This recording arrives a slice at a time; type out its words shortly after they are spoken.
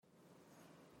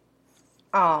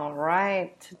All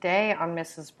right. Today on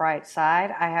Mrs.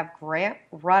 Brightside, I have Grant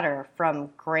Rudder from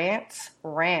Grant's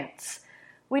Rants.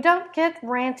 We don't get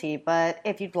ranty, but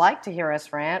if you'd like to hear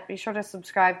us rant, be sure to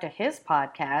subscribe to his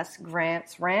podcast,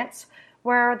 Grant's Rants,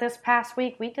 where this past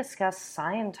week we discussed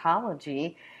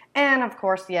Scientology and, of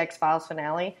course, the X-Files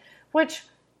finale, which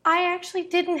I actually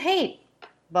didn't hate,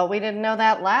 but we didn't know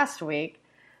that last week.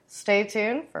 Stay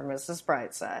tuned for Mrs.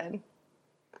 Brightside.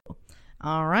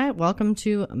 All right, welcome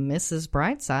to Mrs.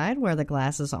 Brightside, where the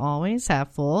glass is always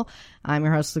half full. I'm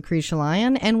your host, Lucretia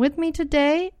Lyon, and with me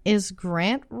today is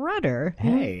Grant Rudder.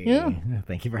 Hey,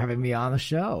 Thank you for having me on the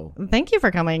show. Thank you for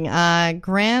coming.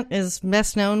 Grant is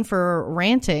best known for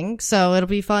ranting, so it'll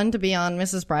be fun to be on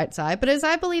Mrs. Brightside. But as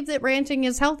I believe that ranting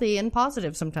is healthy and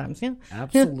positive sometimes,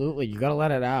 Absolutely, you got to let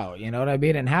it out. You know what I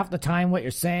mean? And half the time, what you're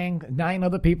saying, 9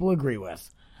 other people agree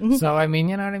with. So I mean,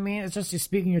 you know what I mean? It's just you're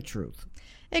speaking your truth.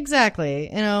 Exactly.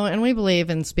 And we believe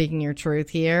in speaking your truth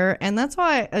here. And that's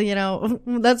why,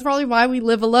 that's probably why we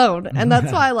live alone. And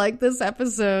that's why I like this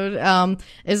episode,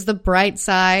 is the bright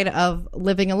side of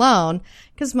living alone.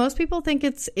 Because most people think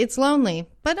it's lonely,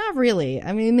 but not really.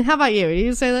 I mean, how about you? Do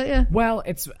you say that? Yeah. Well,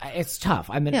 it's tough.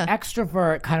 I'm an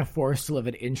extrovert, kind of forced to live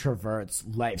an introvert's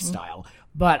lifestyle.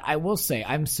 But I will say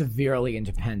I'm severely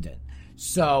independent.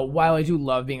 So while I do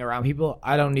love being around people,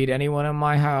 I don't need anyone in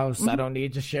my house. I don't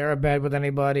need to share a bed with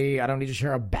anybody. I don't need to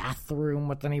share a bathroom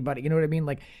with anybody. You know what I mean?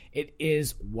 Like, it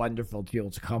is wonderful to be able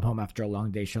to come home after a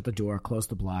long day, shut the door, close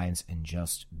the blinds, and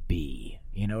just be.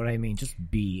 You know what I mean? Just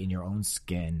be in your own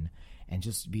skin and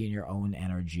just be in your own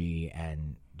energy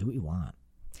and do what you want.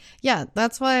 Yeah,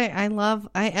 that's why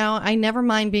I never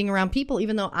mind being around people,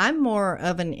 even though I'm more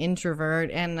of an introvert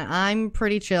and I'm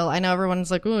pretty chill. I know everyone's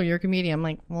like, oh, you're a comedian. I'm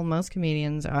like, well, most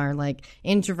comedians are like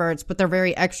introverts, but they're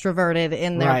very extroverted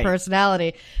in their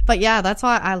personality. But yeah, that's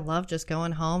why I love just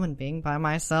going home and being by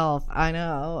myself. I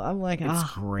know. I'm like,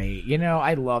 it's great. You know,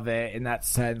 I love it in that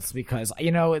sense because,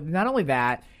 you know, not only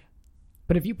that,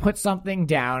 but if you put something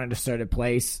down in a certain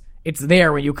place, it's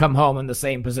there when you come home in the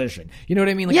same position. You know what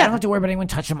I mean? Like, I don't have to worry about anyone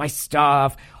touching my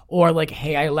stuff or like,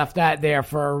 hey, I left that there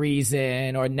for a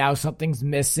reason or now something's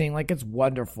missing. Like, it's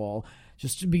wonderful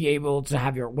just to be able to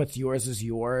have what's yours is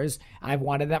yours. I've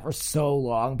wanted that for so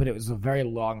long, but it was a very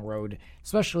long road,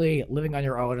 especially living on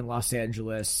your own in Los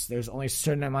Angeles. There's only a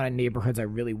certain amount of neighborhoods I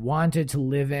really wanted to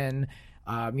live in.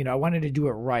 I wanted to do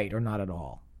it right or not at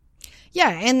all. Yeah,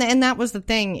 and that was the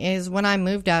thing is when I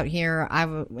moved out here,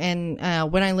 when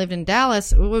I lived in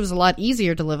Dallas, it was a lot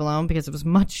easier to live alone because it was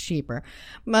much cheaper,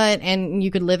 and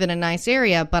you could live in a nice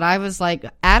area. But I was like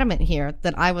adamant here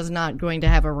that I was not going to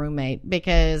have a roommate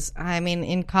because I mean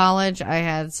in college I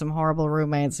had some horrible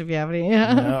roommates. If you have any,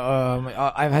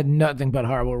 I've had nothing but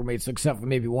horrible roommates except for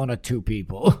maybe 1 or 2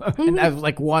 people, and that's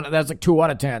like 2 out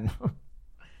of 10.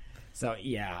 So,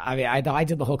 yeah, I mean, I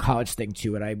did the whole college thing,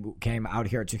 too, and I came out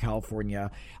here to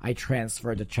California. I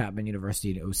transferred to Chapman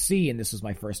University in OC, and this was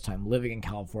my first time living in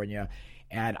California.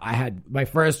 And I had my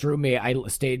first roommate. I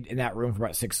stayed in that room for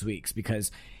about 6 weeks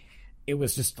because it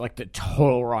was just like the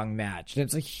total wrong match. And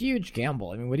it's a huge gamble.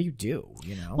 I mean, what do you do,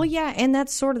 you know? Well, yeah, and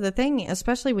that's sort of the thing,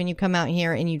 especially when you come out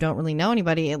here and you don't really know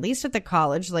anybody, at least at the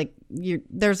college, like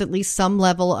there's at least some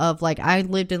level of like, I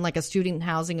lived in like a student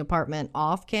housing apartment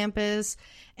off campus.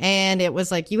 And it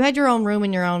was like you had your own room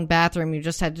and your own bathroom. You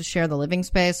just had to share the living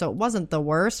space. So it wasn't the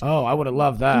worst. Oh, I would have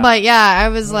loved that. But yeah, I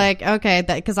was like, okay,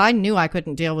 because I knew I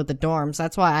couldn't deal with the dorms.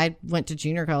 That's why I went to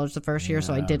junior college the first year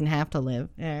so I didn't have to live.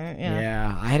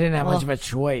 Yeah, I didn't have much of a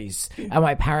choice. And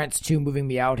my parents, too, moving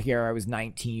me out here, I was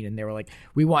 19, and they were like,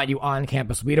 we want you on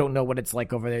campus. We don't know what it's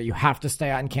like over there. You have to stay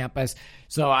on campus.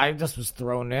 So I just was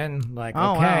thrown in, like,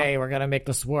 we're going to make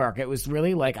this work. It was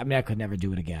really like, I mean, I could never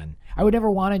do it again. I would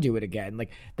never want to do it again.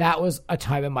 Like, that was a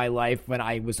time in my life when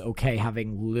I was okay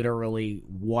having literally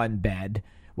one bed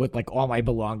with, like, all my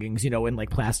belongings, you know, in, like,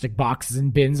 plastic boxes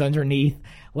and bins underneath.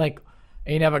 Like,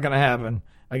 ain't never going to happen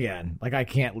again. Like, I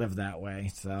can't live that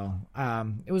way. So,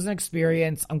 it was an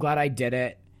experience. I'm glad I did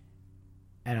it.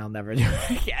 And I'll never do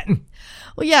it again.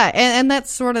 Well, yeah, and that's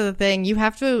sort of the thing. You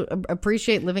have to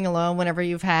appreciate living alone whenever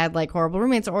you've had, like, horrible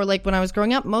roommates. Or, like, when I was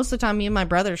growing up, most of the time me and my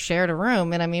brother shared a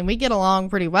room. And, I mean, we get along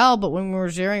pretty well. But when we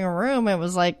were sharing a room, it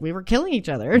was like we were killing each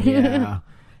other. Yeah.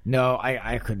 No,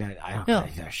 I couldn't. I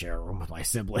couldn't share a room with my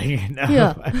sibling. No.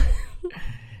 Yeah.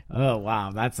 Oh,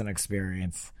 wow. That's an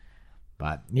experience.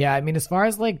 But, yeah, I mean, as far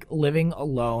as, like, living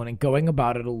alone and going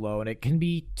about it alone, it can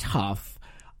be tough.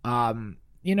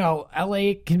 You know,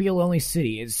 LA can be a lonely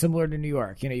city. It's similar to New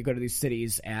York. You know, you go to these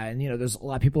cities and, you know, there's a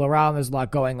lot of people around. There's a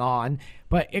lot going on.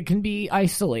 But it can be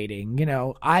isolating. You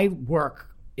know, I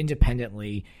work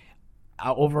independently.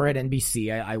 over at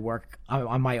NBC, I work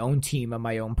on my own team, on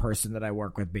my own person that I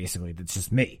work with, basically. That's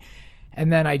just me.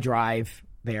 And then I drive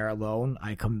there alone.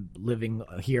 I come living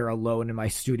here alone in my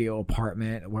studio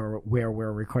apartment where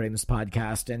we're recording this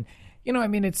podcast. And, I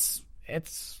mean, it's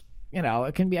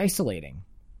it can be isolating.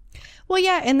 Well,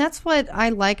 yeah, and that's what I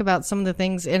like about some of the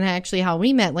things and actually how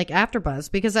we met, like AfterBuzz,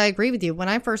 because I agree with you. When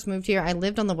I first moved here, I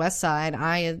lived on the west side.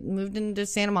 I had moved into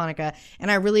Santa Monica,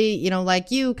 and I really, like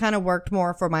you, kind of worked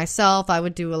more for myself. I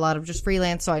would do a lot of just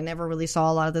freelance, so I never really saw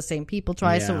a lot of the same people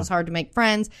twice, so it was hard to make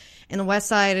friends. And the west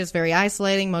side is very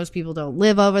isolating. Most people don't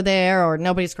live over there, or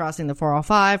nobody's crossing the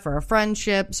 405 for a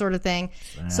friendship sort of thing.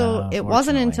 So it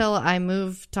wasn't until I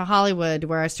moved to Hollywood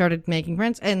where I started making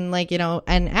friends, and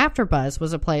and AfterBuzz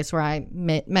was a place where I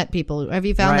met people. Have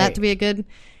you found that to be a good?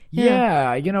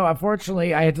 Yeah,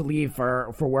 unfortunately, I had to leave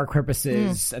for work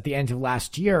purposes at the end of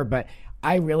last year, but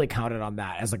I really counted on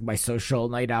that as like my social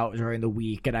night out during the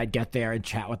week, and I'd get there and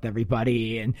chat with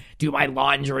everybody and do my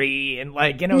laundry and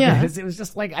because it was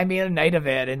just like I made a night of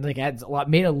it, and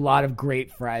made a lot of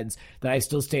great friends that I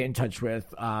still stay in touch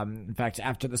with. In fact,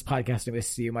 after this podcast, I'm going to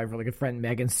see my really good friend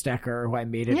Megan Stecker, who I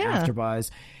made at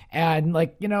AfterBuzz. And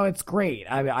it's great.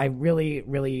 I really,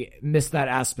 really miss that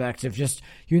aspect of just,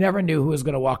 you never knew who was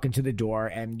going to walk into the door,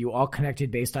 and you all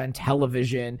connected based on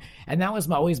television. And that was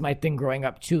always my thing growing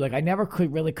up too. Like I never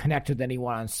could really connect with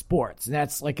anyone on sports. And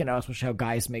that's especially how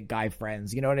guys make guy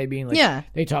friends. You know what I mean?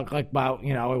 They talk about,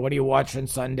 what do you watch on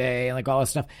Sunday and all this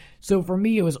stuff. So for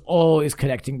me, it was always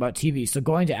connecting about TV. So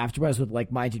going to AfterBuzz with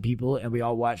like-minded people, and we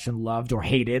all watched and loved or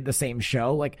hated the same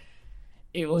show,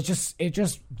 it just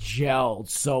gelled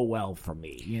so well for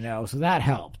me, so that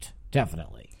helped,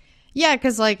 definitely. Yeah,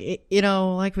 because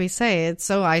like we say, it's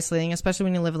so isolating, especially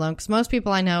when you live alone, because most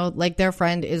people I know, their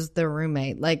friend is their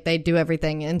roommate, they do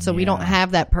everything, and so we don't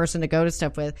have that person to go to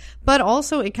stuff with. But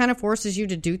also it kind of forces you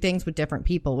to do things with different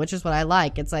people, which is what I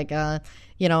like. It's like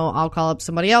I'll call up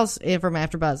somebody else from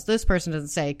AfterBuzz. This person doesn't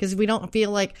say, because we don't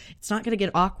feel like it's not going to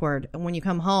get awkward when you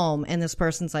come home and this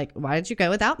person's like, why did you go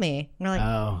without me? And we're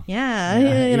like,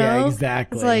 yeah,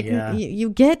 exactly. It's like you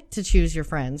get to choose your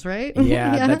friends, right?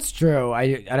 Yeah, that's true.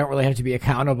 I don't really have to be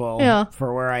accountable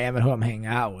for where I am and who I'm hanging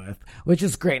out with, which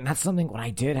is great. And that's something when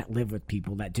I did live with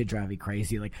people that did drive me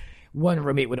crazy. One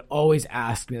roommate would always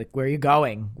ask me, where are you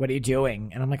going? What are you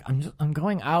doing? And I'm like, I'm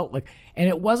going out. And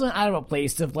it wasn't out of a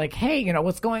place of hey,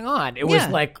 what's going on? It was I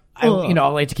like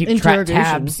to keep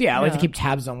tabs. Yeah, I like to keep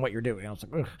tabs on what you're doing. I was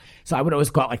like, ugh. So I would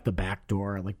always go out the back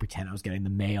door, pretend I was getting the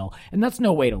mail. And that's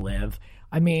no way to live.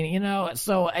 I mean,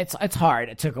 so it's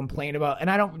hard to complain about, and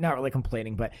not really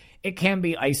complaining, but it can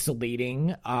be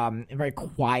isolating, and very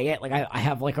quiet. I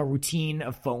have a routine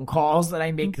of phone calls that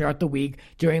I make throughout the week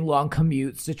during long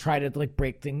commutes to try to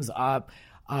break things up.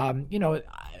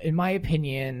 In my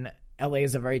opinion, LA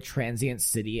is a very transient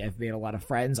city. I've made a lot of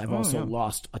friends. I've also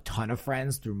lost a ton of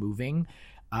friends through moving.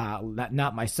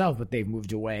 Not myself, but they've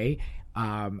moved away.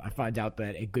 I found out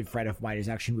that a good friend of mine is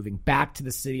actually moving back to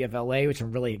the city of LA, which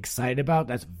I'm really excited about.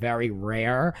 That's very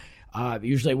rare.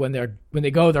 Usually when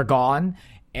they go, they're gone.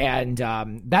 And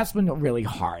that's been really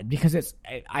hard because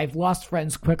I've lost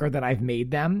friends quicker than I've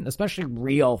made them, especially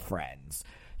real friends.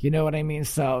 You know what I mean?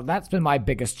 So that's been my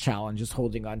biggest challenge, is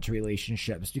holding on to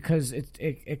relationships, because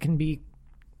it can be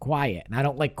quiet. And I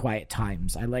don't like quiet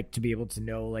times. I like to be able to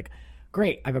know,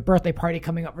 great, I have a birthday party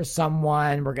coming up for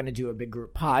someone. We're going to do a big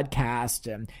group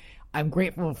podcast. And I'm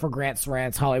grateful for Grant's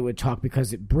Rants Hollywood Talk,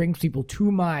 because it brings people to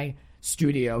my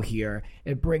studio here.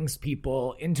 It brings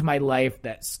people into my life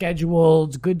that's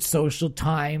scheduled, good social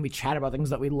time. We chat about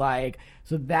things that we like.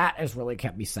 So that has really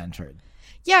kept me centered.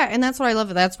 Yeah, and that's what I love.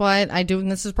 That's why I do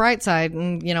Mrs. Brightside.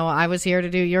 And, I was here to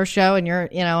do your show, and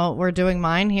we're doing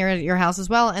mine here at your house as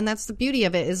well. And that's the beauty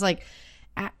of it, is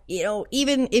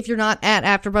even if you're not at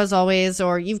AfterBuzz always,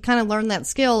 or you've kind of learned that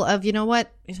skill of,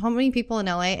 how many people in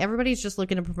LA, everybody's just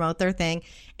looking to promote their thing.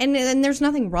 And there's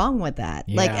nothing wrong with that.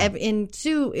 Yeah.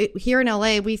 Here in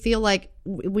LA, we feel like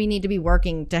we need to be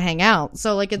working to hang out.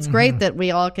 So it's great that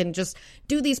we all can just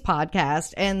do these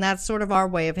podcasts, and that's sort of our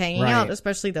way of hanging out,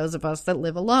 especially those of us that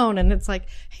live alone. And it's like,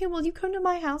 hey, will you come to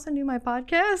my house and do my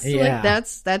podcast? Yeah.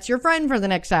 That's your friend for the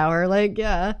next hour.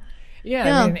 Yeah.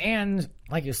 I mean, and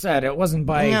like you said, it wasn't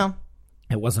by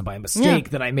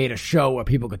mistake that I made a show where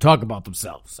people could talk about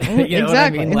themselves. You know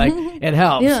exactly. what I mean? It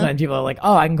helps. And people are like,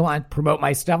 oh, I can go on and promote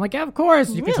my stuff. I'm like, yeah, of course.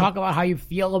 You can talk about how you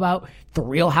feel about The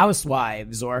Real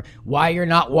Housewives, or why you're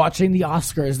not watching the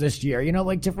Oscars this year.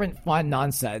 Different fun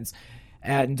nonsense.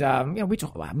 And we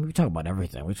talk about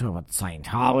everything. We talk about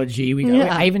Scientology.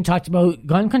 I even talked about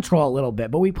gun control a little bit,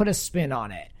 but we put a spin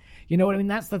on it. You know what I mean?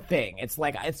 That's the thing.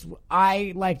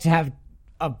 I like to have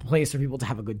a place for people to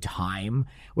have a good time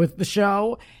with the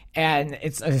show, and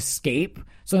it's an escape.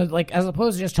 So like, as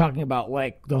opposed to just talking about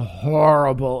like the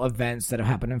horrible events that have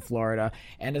happened in Florida,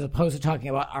 and as opposed to talking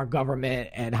about our government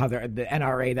and how they're the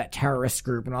NRA, that terrorist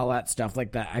group, and all that stuff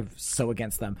like that, I'm so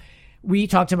against them. We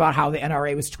talked about how the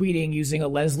NRA was tweeting using a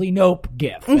Leslie Knope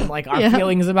gif, and like our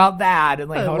feelings about that, and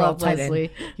like how it all tied in.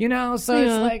 You know, so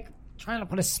it's like trying to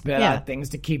put a spin on things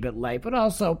to keep it light, but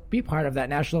also be part of that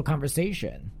national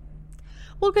conversation.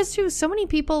 Well, because too, so many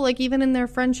people, like even in their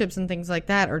friendships and things like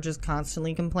that, are just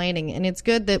constantly complaining. And it's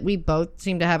good that we both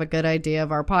seem to have a good idea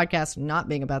of our podcast not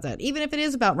being about that. Even if it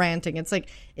is about ranting, it's like,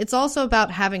 it's also about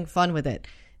having fun with it.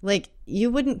 Like,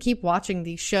 you wouldn't keep watching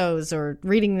these shows or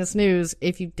reading this news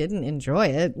if you didn't enjoy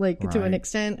it, like, to an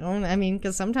extent. I mean,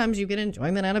 because sometimes you get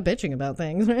enjoyment out of bitching about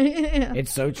things, right?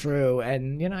 It's so true.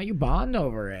 And, you know, you bond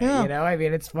over it. You know, I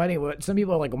mean, it's funny. Some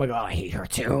people are like, oh my God, I hate her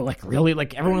too. Like, really?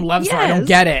 Like, everyone loves her. I don't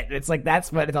get it. It's like,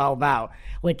 that's what it's all about.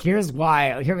 Like, here's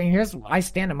why. I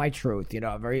stand in my truth. You know,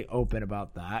 I'm very open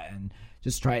about that and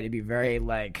just try to be very,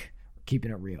 like,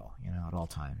 keeping it real, you know, at all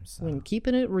times. So. When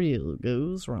keeping it real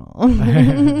goes wrong.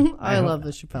 I love the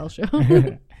Chappelle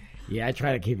Show. Yeah, I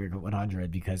try to keep it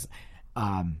 100 because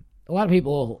a lot of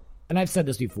people, and I've said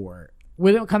this before,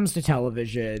 when it comes to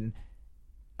television,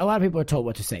 a lot of people are told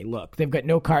what to say. Look, they've got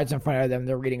no cards in front of them.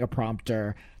 They're reading a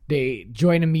prompter. They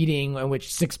join a meeting in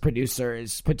which 6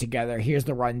 producers put together, here's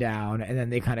the rundown, and then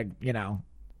they kind of, you know,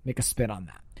 make a spin on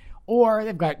that. Or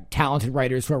they've got talented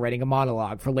writers who are writing a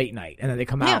monologue for late night, and then they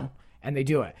come out and they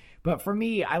do it. But for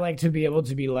me, I like to be able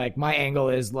to be like, my angle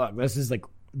is, look, this is like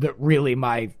really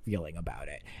my feeling about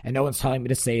it. And no one's telling me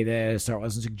to say this, or it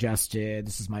wasn't suggested.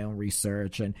 This is my own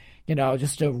research. And, you know,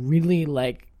 just to really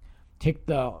like take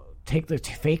the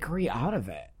fakery out of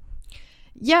it.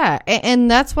 Yeah, and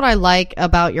that's what I like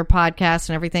about your podcast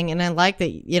and everything. And I like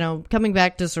that, you know, coming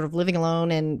back to sort of living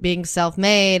alone and being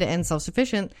self-made and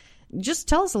self-sufficient, just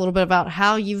tell us a little bit about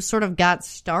how you sort of got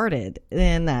started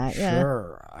in that.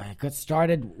 Sure. I got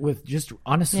started with just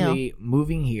honestly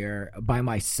moving here by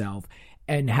myself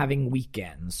and having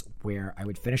weekends where I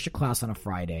would finish a class on a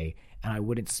Friday and I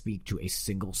wouldn't speak to a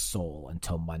single soul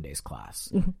until Monday's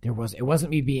class. It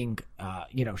wasn't me being,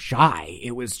 shy.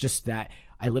 It was just that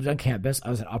I lived on campus. I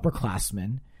was an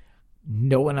upperclassman.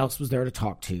 No one else was there to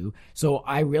talk to. So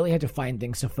I really had to find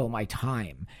things to fill my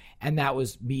time. And that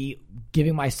was me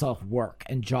giving myself work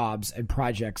and jobs and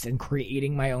projects and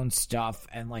creating my own stuff.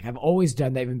 And like, I've always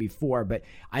done that even before, but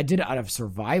I did it out of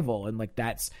survival. And like,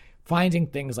 that's finding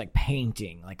things like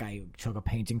painting. Like I took a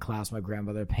painting class. My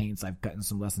grandmother paints. I've gotten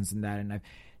some lessons in that, and I've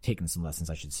taken some lessons,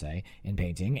 I should say, in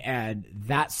painting. And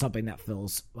that's something that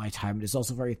fills my time. It is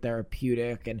also very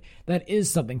therapeutic, and that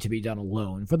is something to be done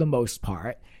alone for the most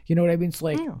part. You know what I mean? It's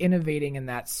like innovating in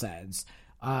that sense.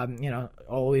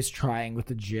 Always trying with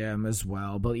the gym as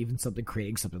well, but even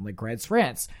creating something like Grant's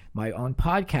Rants, my own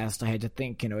podcast, I had to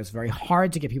think, it's very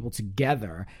hard to get people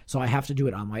together, so I have to do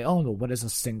it on my own. But what does a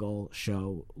single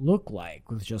show look like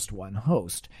with just one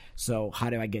host? So how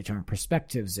do I get different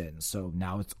perspectives in? So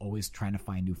now it's always trying to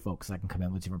find new folks that can come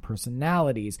in with different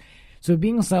personalities. So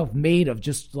being self-made of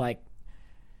just like,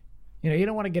 you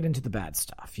don't want to get into the bad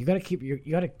stuff. You got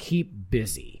to keep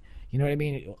busy. You know what I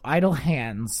mean? Idle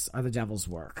hands are the devil's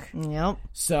work. Yep.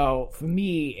 So for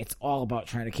me, it's all about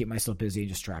trying to keep myself busy and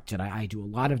distracted. I do a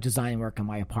lot of design work in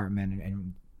my apartment,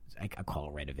 and I call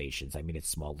it renovations. I mean, it's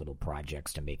small little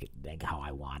projects to make it like how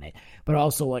I want it. But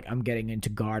also, like, I'm getting into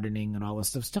gardening and all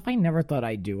this stuff I never thought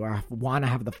I'd do or want to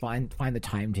have find the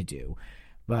time to do.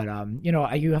 But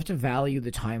you have to value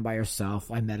the time by yourself.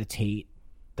 I meditate.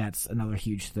 That's another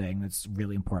huge thing that's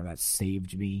really important. That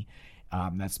saved me.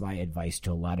 That's my advice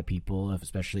to a lot of people,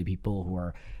 especially people who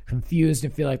are confused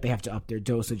and feel like they have to up their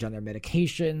dosage on their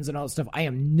medications and all that stuff. I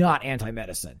am not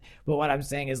anti-medicine, but what I'm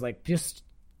saying is, like, just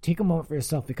take a moment for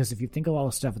yourself, because if you think of all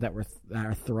the stuff that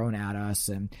are thrown at us,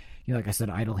 and like I said,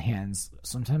 idle hands,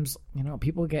 sometimes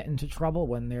people get into trouble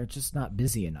when they're just not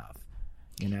busy enough.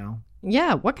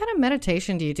 Yeah. What kind of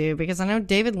meditation do you do? Because I know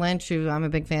David Lynch, who I'm a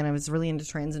big fan of, is really into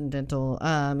transcendental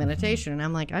meditation. And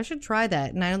I'm like, I should try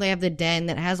that. And I know they have the Den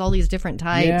that has all these different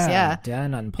types. Yeah.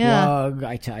 Den, Unplug.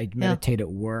 Yeah. I meditate at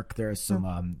work. There's some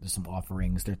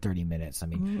offerings. They're 30 minutes. I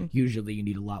mean, usually you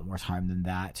need a lot more time than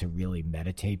that to really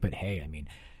meditate. But hey, I mean,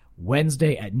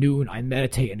 Wednesday at noon, I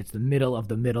meditate, and it's the middle of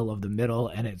the middle of the middle,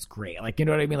 and it's great. Like, you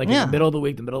know what I mean? Like, in the middle of the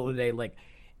week, the middle of the day, like,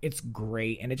 it's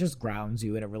great, and it just grounds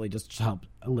you, and it really just helps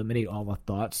eliminate all the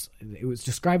thoughts. It was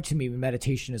described to me,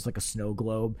 meditation is like a snow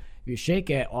globe. If you shake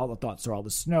it, all the thoughts are all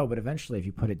the snow, but eventually if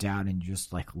you put it down and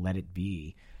just like let it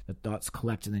be, the thoughts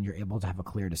collect, and then you're able to have a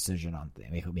clear decision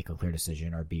make a clear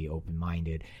decision or be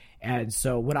open-minded. And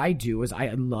so what I do is I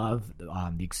love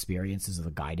the experiences of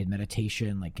a guided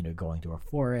meditation, like, going through a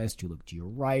forest, you look to your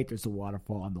right, there's a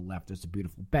waterfall, on the left there's a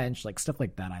beautiful bench, like stuff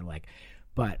like that I like.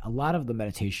 But a lot of the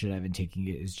meditation I've been taking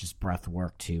is just breath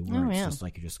work too, where it's just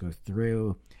like you just go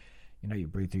through, you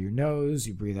breathe through your nose,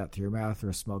 you breathe out through your mouth, through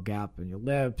a small gap in your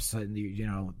lips, and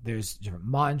there's different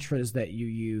mantras that you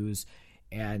use.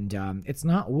 And it's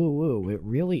not woo-woo. It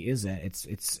really isn't.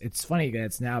 It's funny that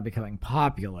it's now becoming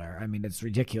popular. I mean, it's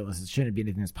ridiculous. It shouldn't be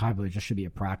anything that's popular. It just should be a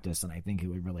practice, and I think it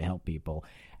would really help people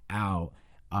out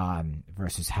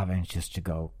versus having just to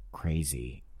go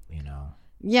crazy,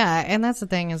 Yeah, and that's the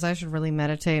thing is I should really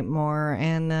meditate more.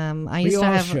 And I used to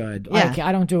have... should. Yeah.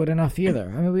 I don't do it enough either.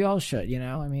 I mean, we all should,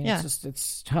 I mean,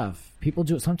 it's tough. People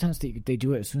do it. Sometimes they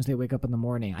do it as soon as they wake up in the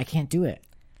morning. I can't do it.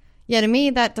 Yeah, to me,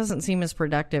 that doesn't seem as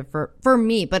productive for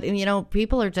me. But,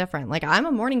 people are different. Like, I'm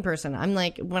a morning person. I'm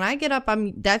like, when I get up,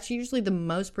 that's usually the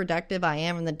most productive I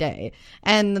am in the day.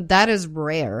 And that is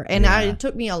rare. And it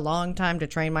took me a long time to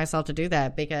train myself to do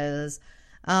that because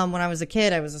when I was a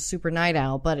kid, I was a super night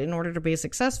owl. But in order to be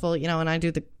successful, and I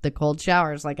do the cold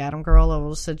showers like Adam Carolla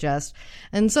will suggest.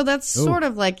 And so that's sort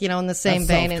of like, in the same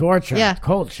vein. Self-torture. Yeah.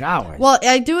 Cold showers. Well,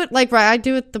 I do it I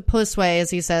do it the puss way, as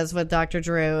he says with Dr.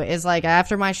 Drew, is like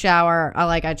after my shower,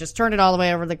 I just turn it all the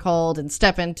way over the cold and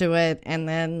step into it and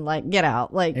then get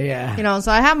out.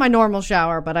 So I have my normal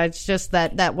shower, but it's just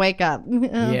that wake up.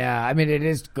 Yeah. I mean, it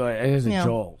is good. It is a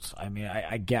jolt. I mean,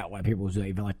 I get why people do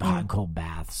even like the hot and cold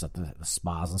baths at the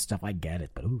spa and stuff. I get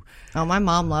it, but ooh. Oh, my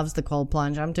mom loves the cold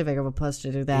plunge. I'm too big of a puss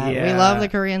to do that. We love the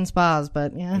Korean spas,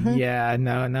 but yeah,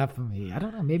 no, not for me. I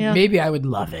don't know. Maybe I would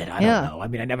love it. I don't know. I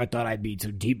mean, I never thought I'd be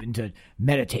so deep into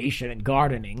meditation and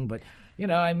gardening, but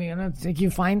I mean, I think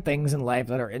you find things in life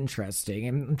that are interesting.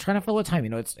 And I'm trying to fill the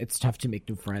time. It's tough to make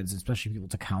new friends, especially people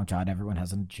to count on. Everyone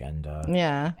has an agenda.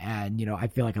 Yeah. And, I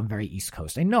feel like I'm very East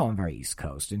Coast. I know I'm very East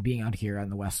Coast. And being out here on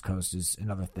the West Coast is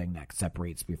another thing that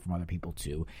separates me from other people,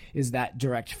 too, is that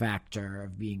direct factor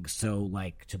of being so,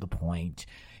 to the point.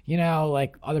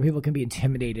 Other people can be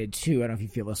intimidated, too. I don't know if you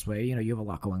feel this way. You have a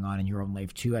lot going on in your own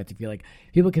life, too. I feel like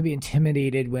people can be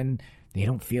intimidated when they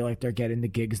don't feel like they're getting the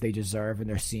gigs they deserve and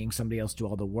they're seeing somebody else do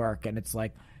all the work. And it's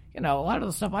like, a lot of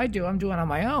the stuff I do, I'm doing on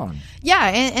my own. Yeah,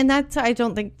 and that's, I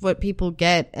don't think what people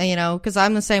get, because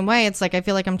I'm the same way. It's like, I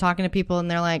feel like I'm talking to people and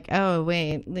they're like, oh,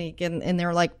 wait, and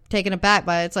they're taken aback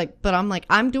by it. It's like, but I'm like,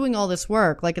 I'm doing all this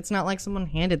work. It's not like someone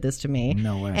handed this to me.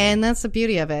 No way. And that's the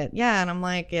beauty of it. Yeah, and I'm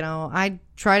like, I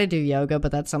try to do yoga,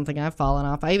 but that's something I've fallen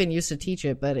off. I even used to teach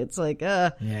it, but it's like,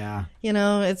 yeah,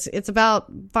 it's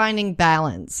about finding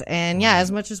balance. And yeah,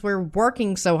 as much as we're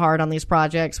working so hard on these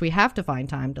projects, we have to find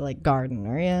time to garden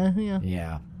or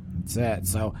yeah, that's it.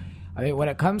 So, I mean, when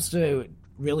it comes to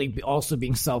really also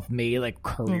being self-made,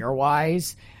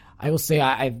 career-wise, I will say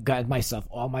I've got myself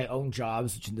all my own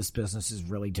jobs, which in this business is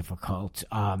really difficult.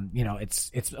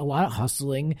 It's a lot of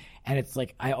hustling, and it's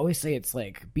I always say it's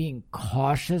being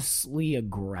cautiously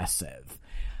aggressive.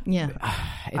 Yeah,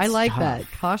 I like that,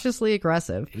 cautiously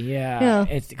aggressive. Yeah.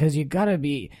 It's because you gotta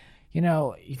be.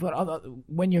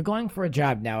 When you're going for a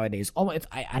job nowadays,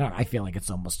 I feel like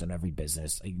it's almost in every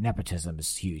business. Nepotism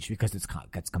is huge because it's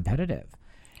competitive,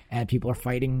 and people are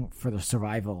fighting for the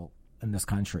survival in this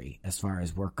country as far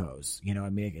as work goes. I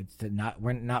mean, not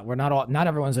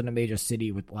everyone's in a major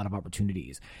city with a lot of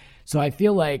opportunities. So I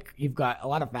feel like you've got a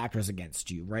lot of factors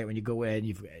against you, right? When you go in,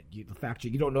 the factor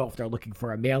you don't know if they're looking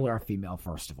for a male or a female.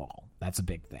 First of all, that's a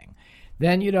big thing.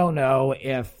 Then you don't know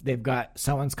if they've got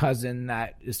someone's cousin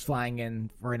that is flying in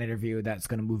for an interview that's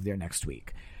going to move there next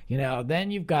week.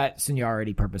 Then you've got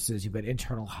seniority purposes. You've got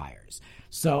internal hires.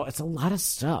 So it's a lot of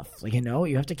stuff.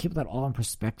 You have to keep that all in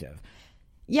perspective.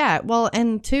 Yeah, well,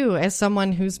 and too, as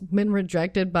someone who's been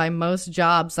rejected by most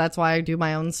jobs, that's why I do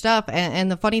my own stuff. And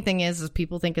the funny thing is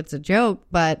people think it's a joke,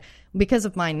 but because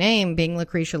of my name being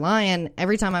Lucretia Lyon,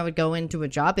 every time I would go into a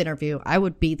job interview, I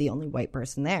would be the only white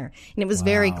person there. And it was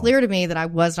very clear to me that I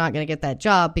was not going to get that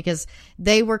job because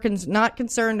they were not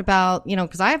concerned about,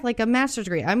 because I have a master's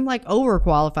degree. I'm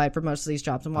overqualified for most of these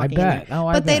jobs I'm walking in there.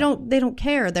 But they don't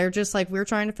care. They're just we're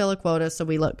trying to fill a quota so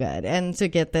we look good and to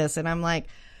get this. And I'm like,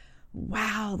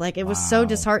 wow, it was so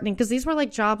disheartening because these were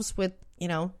jobs with,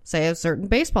 say a certain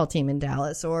baseball team in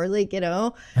Dallas or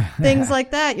things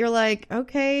like that. You're like,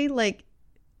 okay,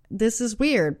 this is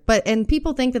weird. And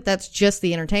people think that that's just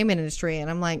the entertainment industry. And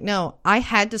I'm like, no, I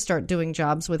had to start doing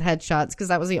jobs with headshots because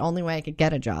that was the only way I could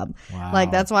get a job. Wow.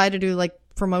 That's why I had to do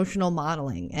promotional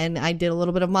modeling. And I did a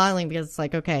little bit of modeling because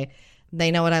it's okay, they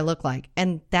know what I look like.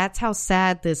 And that's how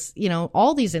sad this,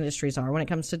 all these industries are when it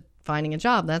comes to finding a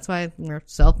job. That's why we're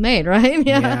self-made, right?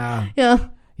 Yeah.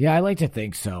 Yeah, I like to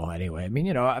think so anyway. I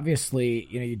mean, obviously,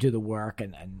 you do the work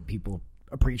and people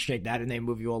appreciate that and they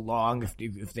move you along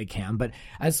if they can. But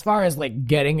as far as like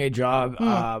getting a job,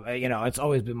 it's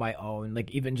always been my own.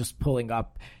 Like even just pulling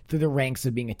up through the ranks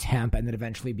of being a temp and then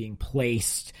eventually being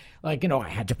placed. Like, I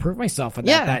had to prove myself at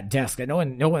that desk. And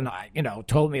no one,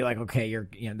 told me like, okay, we're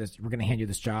going to hand you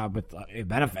this job with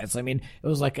benefits. I mean, it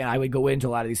was like I would go into a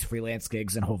lot of these freelance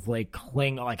gigs and hopefully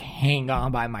hang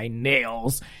on by my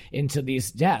nails into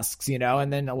these desks,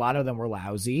 and then a lot of them were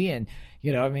lousy. And,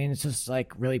 it's just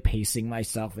like really pacing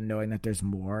myself and knowing that there's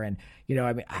more. And,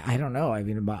 I don't know. I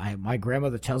mean, my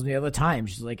grandmother tells me all the time,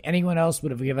 she's like, anyone else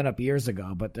would have given up years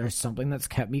ago, but there's something that's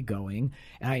kept me going.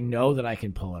 And I know that I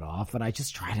can pull it off. And I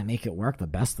just try to make it work the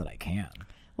best that I can.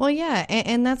 Well, yeah,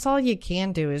 and that's all you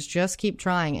can do is just keep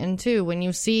trying. And two, when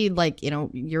you see like,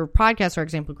 your podcast, for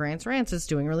example, Grant's Rants is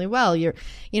doing really well. You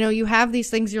have these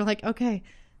things, you're like, okay,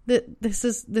 this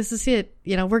is it.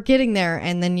 We're getting there.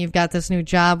 And then you've got this new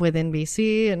job with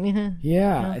NBC and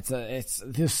it's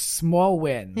this small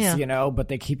wins, but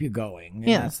they keep you going.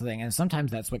 And that's the thing. And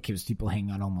sometimes that's what keeps people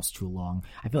hanging on almost too long.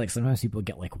 I feel like sometimes people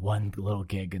get like one little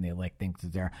gig and they like think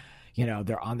that they're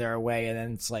on their way, and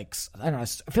then it's like, I don't know,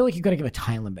 I feel like you got to give a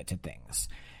time limit to things.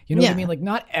 You know what I mean? Like,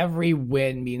 not every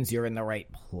win means you're in the right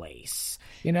place.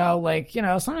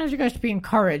 Sometimes you guys should be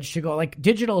encouraged to go, like,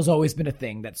 digital has always been a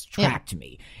thing that's tracked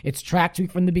me. It's tracked me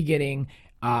from the beginning,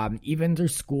 even through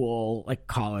school, like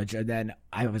college. And then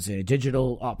I was in a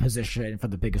digital position for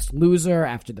The Biggest Loser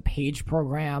after the Page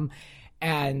program.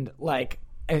 And, like,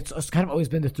 it's kind of always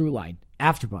been the through line.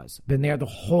 AfterBuzz, been there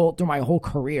through my whole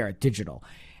career, digital.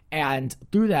 And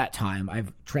through that time,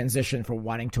 I've transitioned from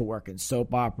wanting to work in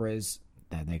soap operas.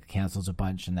 That they canceled a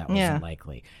bunch, and that wasn't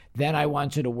likely. Then I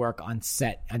wanted to work on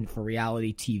set and for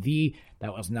reality TV.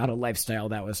 That was not a lifestyle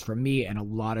that was for me, and a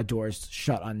lot of doors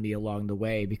shut on me along the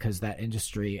way because that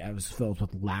industry, I was filled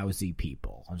with lousy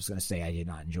people. I'm just going to say I did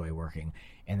not enjoy working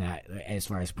in that as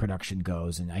far as production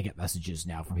goes, and I get messages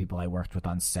now from people I worked with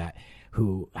on set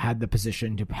who had the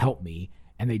position to help me,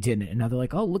 and they didn't. And now they're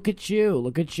like, oh, look at you.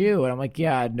 And I'm like,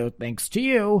 yeah, no thanks to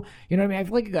you. You know what I mean? I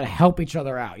feel like you got to help each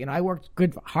other out. I worked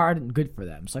hard and good for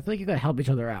them. So I feel like you got to help each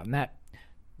other out. And that's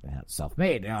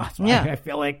self-made. I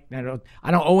feel like I don't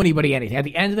owe anybody anything. At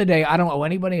the end of the day, I don't owe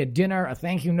anybody a dinner, a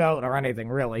thank you note, or anything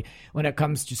really when it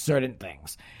comes to certain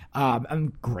things.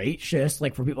 I'm gracious,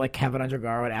 like for people like Kevin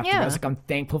Undergaro and AfterBuzz, like I'm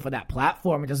thankful for that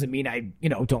platform. It doesn't mean I,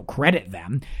 don't credit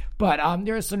them, but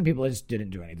there are certain people that just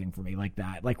didn't do anything for me like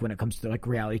that. Like when it comes to like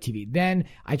reality TV, then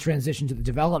I transitioned to the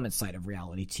development side of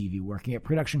reality TV, working at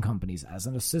production companies as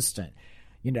an assistant.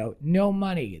 No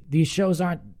money. These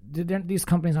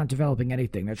companies aren't developing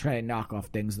anything. They're trying to knock off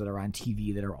things that are on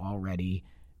TV that are already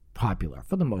popular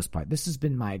for the most part. This has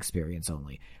been my experience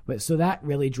only. But so that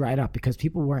really dried up because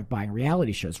people weren't buying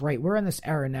reality shows, right? We're in this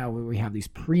era now where we have these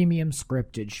premium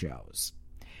scripted shows.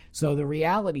 So the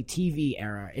reality TV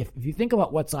era, if you think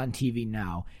about what's on TV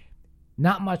now,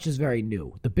 not much is very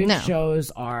new. The big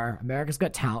shows are America's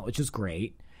Got Talent, which is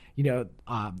great.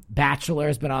 Bachelor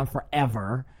has been on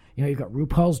forever. You've got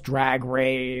RuPaul's Drag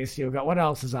Race. You've got what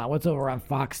else is on? What's over on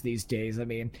Fox these days? I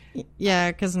mean,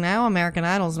 yeah, because now American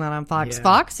Idol's not on Fox. Yeah.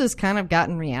 Fox has kind of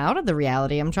gotten me out of the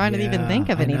reality. I'm trying to even think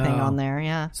of anything on there.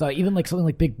 Yeah. So even like something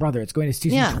like Big Brother, it's going to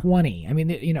season 20. I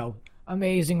mean,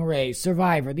 Amazing Race,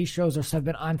 Survivor. These shows have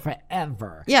been on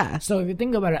forever. Yeah. So if you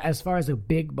think about it, as far as a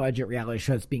big budget reality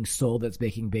show that's being sold, that's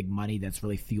making big money, that's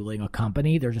really fueling a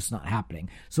company, they're just not happening.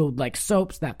 So like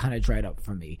soaps, that kind of dried up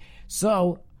for me.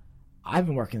 So I've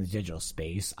been working in the digital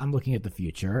space. I'm looking at the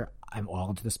future. I'm all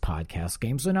into this podcast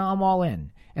game. So now I'm all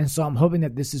in. And so I'm hoping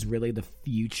that this is really the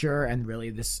future and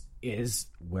really this is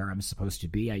where I'm supposed to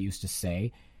be. I used to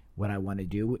say what I want to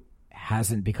do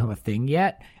hasn't become a thing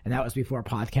yet. And that was before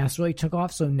podcasts really took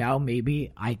off. So now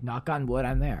maybe I knock on wood,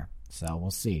 I'm there. So we'll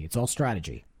see. It's all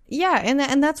strategy. Yeah,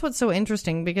 and that's what's so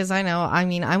interesting because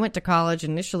I went to college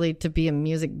initially to be a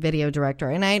music video director,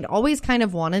 and I'd always kind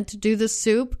of wanted to do the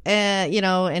soup,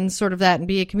 and sort of that and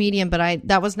be a comedian, but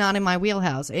that was not in my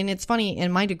wheelhouse. And it's funny,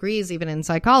 in my degrees, even in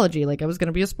psychology, like I was going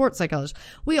to be a sports psychologist,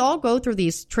 we all go through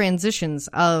these transitions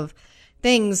of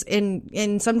things,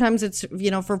 and sometimes it's,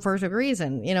 for perfect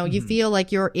reason. You feel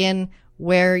like you're in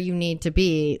where you need to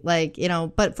be, like,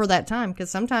 but for that time, because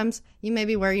sometimes you may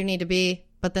be where you need to be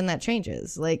but then that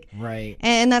changes. Like, right.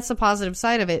 And that's the positive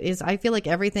side of it is I feel like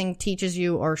everything teaches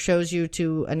you or shows you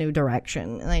to a new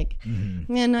direction. Like,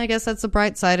 and I guess that's the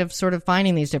bright side of sort of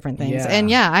finding these different things. Yeah.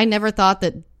 And I never thought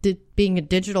that being a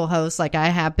digital host like I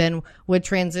have been would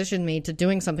transition me to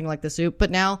doing something like The Soup.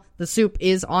 But now The Soup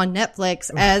is on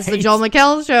Netflix as the Joel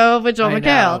McHale show with Joel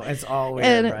McHale. It's all weird,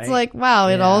 and it's like, wow,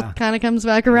 it all kind of comes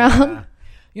back around.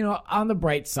 Yeah. On the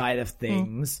bright side of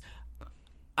things,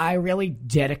 I really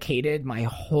dedicated my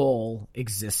whole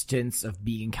existence of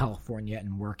being in California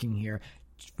and working here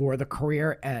for the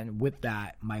career. And with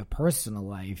that, my personal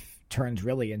life turned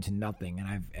really into nothing.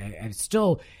 And I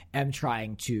still am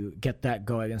trying to get that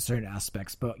going in certain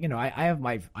aspects. But, I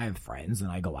have friends and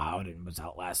I go out and was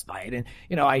out last night. And,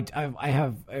 I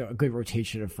have a good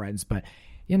rotation of friends. But,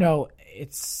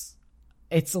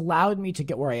 it's allowed me to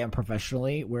get where I am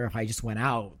professionally, where if I just went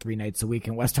out 3 nights a week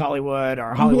in West Hollywood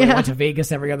or Hollywood, went to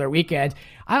Vegas every other weekend,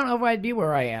 I don't know if I'd be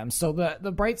where I am. So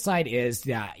the bright side is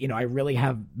that, I really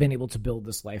have been able to build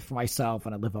this life for myself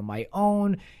and I live on my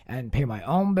own and pay my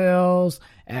own bills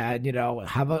and,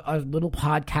 have a little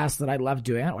podcast that I love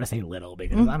doing. I don't want to say little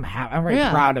because I'm very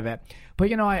proud of it.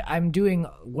 But, I'm doing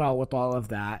well with all of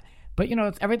that. But,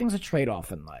 everything's a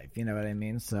trade-off in life. You know what I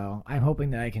mean? So I'm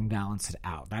hoping that I can balance it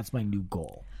out. That's my new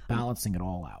goal, balancing it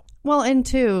all out. Well, and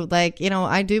too,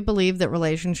 I do believe that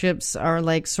relationships are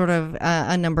like sort of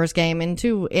a numbers game. And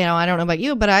too, I don't know about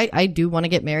you, but I do want to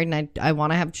get married and I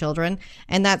want to have children.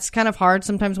 And that's kind of hard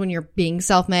sometimes when you're being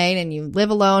self-made and you live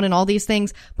alone and all these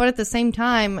things. But at the same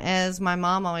time, as my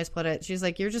mom always put it, she's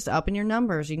like, you're just upping your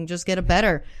numbers. You can just get a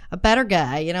better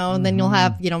guy, and then you'll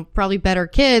have, probably better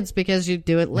kids because you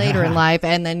do it later in life.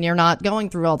 And then you're not going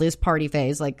through all this party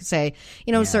phase. Like say,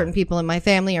 certain people in my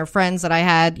family or friends that I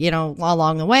had,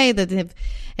 along the way that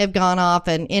have gone off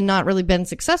and not really been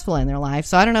successful in their life.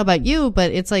 So I don't know about you,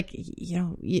 but it's like,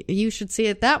 you should see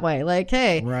it that way. Like,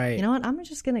 hey, you know what? I'm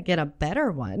just going to get a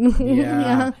better one.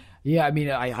 Yeah. I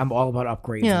mean, I'm all about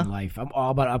upgrades in life. I'm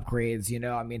all about upgrades.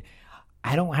 I mean,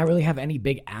 I don't really have any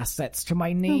big assets to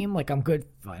my name. Like, I'm good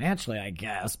financially, I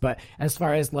guess. But as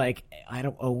far as, like, I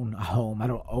don't own a home. I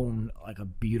don't own, like, a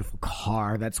beautiful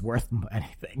car that's worth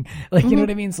anything. Like, you know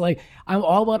what I mean? So, like, I'm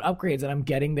all about upgrades, and I'm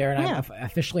getting there. And I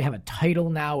officially have a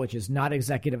title now, which is not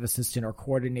executive assistant or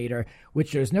coordinator,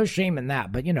 which there's no shame in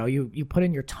that. But, you put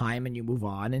in your time and you move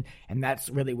on. And that's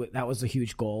really that was a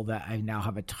huge goal, that I now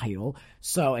have a title.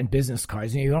 So, and business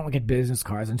cards. You don't get business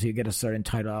cards until you get a certain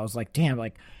title. I was like, damn,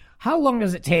 like, how long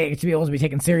does it take to be able to be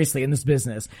taken seriously in this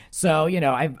business? So,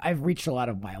 I've reached a lot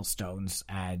of milestones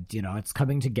and, it's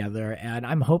coming together, and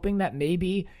I'm hoping that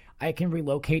maybe I can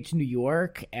relocate to New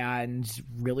York and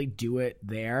really do it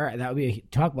there. And that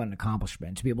would talk about an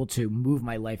accomplishment, to be able to move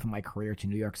my life and my career to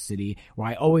New York City, where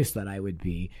I always thought I would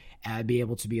be, and be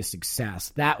able to be a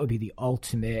success. That would be the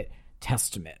ultimate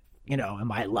testament, in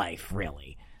my life,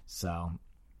 really. So.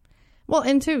 Well,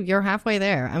 and too, you're halfway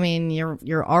there. I mean,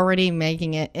 you're already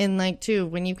making it. And like too,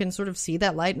 when you can sort of see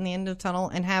that light in the end of the tunnel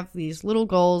and have these little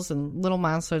goals and little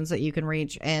milestones that you can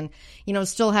reach, and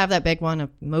still have that big one of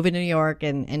moving to New York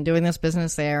and doing this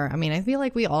business there. I mean, I feel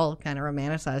like we all kind of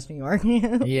romanticize New York.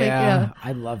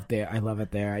 I love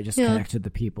it there. I just connect with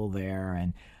the people there,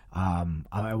 and I'm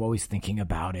always thinking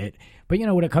about it. But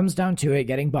when it comes down to it,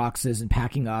 getting boxes and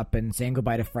packing up and saying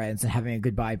goodbye to friends and having a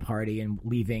goodbye party and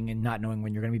leaving and not knowing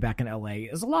when you're going to be back in LA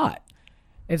is a lot.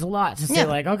 It's a lot to say,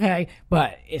 like, okay,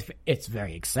 but if it's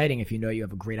very exciting if you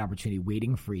have a great opportunity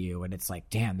waiting for you, and it's like,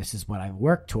 damn, this is what I've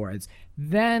worked towards,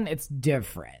 then it's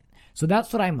different. So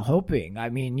that's what I'm hoping. I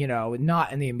mean,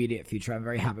 not in the immediate future. I'm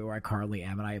very happy where I currently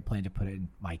am, and I plan to put in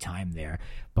my time there.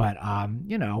 But,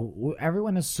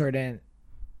 everyone has certain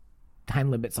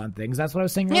time limits on things. That's what I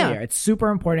was saying earlier. It's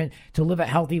super important to live a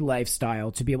healthy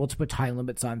lifestyle, to be able to put time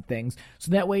limits on things,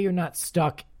 so that way you're not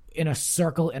stuck in a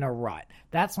circle, in a rut.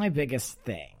 That's my biggest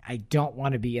thing. I don't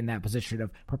want to be in that position of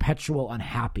perpetual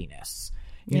unhappiness.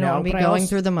 You don't want to be going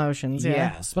through the motions.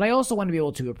 Yes, but I also want to be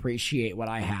able to appreciate what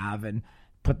I have and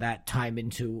put that time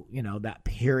into, that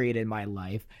period in my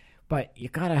life. But you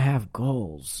gotta have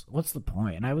goals. What's the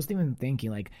point? And I was even thinking,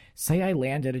 like, say I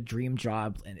landed a dream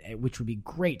job, which would be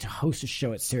great, to host a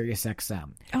show at SiriusXM.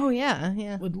 Oh,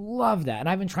 yeah. Would love that. And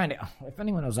I've been trying to, if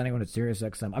anyone knows anyone at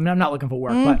SiriusXM, I mean, I'm not looking for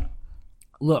work, but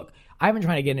look, I've been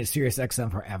trying to get into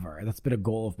SiriusXM forever. That's been a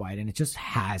goal of mine, and it just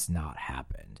has not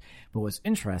happened. But what's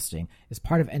interesting is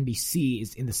part of NBC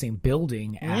is in the same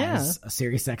building as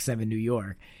SiriusXM in New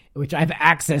York, which I have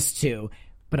access to.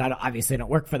 But I obviously don't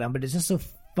work for them. But it's just so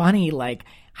funny, like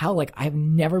how like I've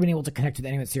never been able to connect with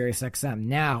anyone at SiriusXM.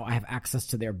 Now I have access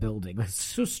to their building. Like, it's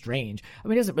so strange. I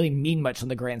mean, it doesn't really mean much in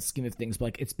the grand scheme of things, but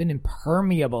like it's been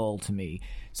impermeable to me.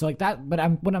 So like that.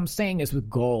 But what I'm saying is with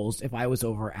goals, if I was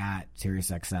over at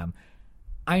SiriusXM,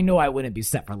 I know I wouldn't be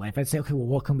set for life. I'd say, okay, well,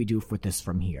 what can we do with this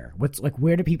from here? What's like,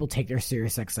 where do people take their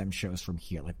SiriusXM shows from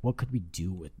here? Like, what could we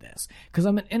do with this? Because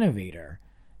I'm an innovator.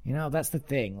 You know, that's the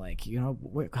thing. Like, you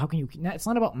know, how can you? It's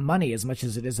not about money as much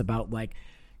as it is about like,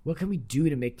 what can we do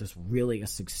to make this really a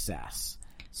success?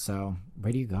 So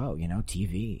where do you go? You know,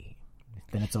 TV.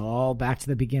 Then it's all back to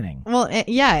the beginning. Well,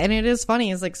 yeah, and it is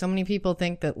funny. Is like so many people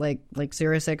think that like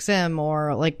SiriusXM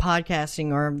or like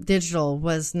podcasting or digital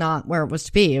was not where it was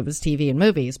to be. It was TV and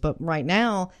movies. But right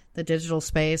now, the digital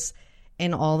space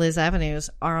and all these avenues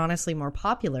are honestly more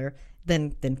popular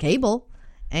than cable.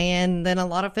 And then a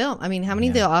lot of film. I mean, how many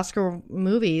of the Oscar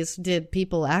movies did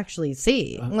people actually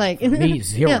see? Like for me,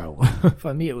 zero. Yeah.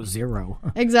 For me, it was zero.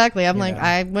 Exactly. I'm like,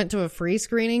 I went to a free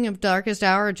screening of Darkest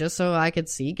Hour just so I could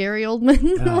see Gary Oldman,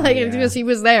 because he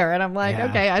was there, and I'm like,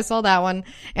 okay, I saw that one,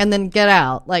 and then Get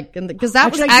Out, like, because that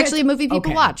was actually a movie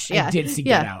people watched. Yeah, I did see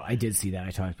Get Out. I did see that.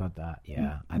 I talked about that.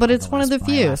 Yeah, but it's one of the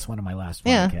few. One of my last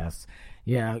podcasts.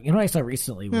 Yeah, you know what I saw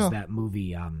recently was that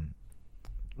movie.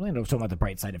 I know talking about the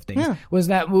bright side of things was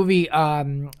that movie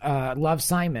Love,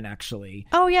 Simon, actually.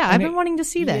 Oh yeah, I've been wanting to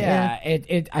see that.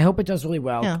 Yeah, I hope it does really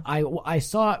well. I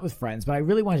saw it with friends, but I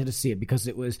really wanted to see it because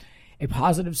it was a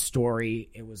positive story.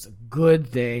 It was a good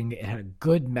thing. It had a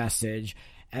good message,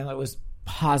 and it was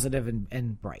positive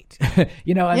and bright.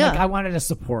 You know, and like I wanted to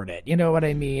support it. You know what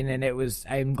I mean? And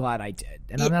I'm glad I did.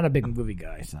 And I'm not a big movie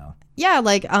guy, so. Yeah,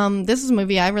 like this is a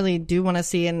movie I really do want to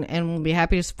see and will be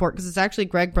happy to support because it's actually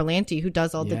Greg Berlanti who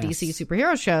does all the DC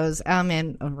superhero shows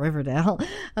and Riverdale,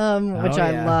 which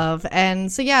I love.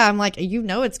 And so yeah, I'm like, you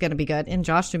know, it's going to be good. And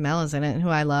Josh Duhamel is in it, who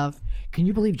I love. Can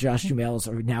you believe Josh Duhamel is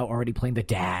now already playing the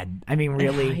dad? I mean,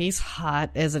 really? He's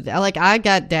hot as a like. I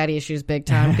got daddy issues big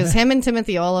time because him and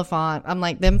Timothy Olyphant. I'm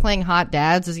like, them playing hot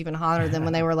dads is even hotter than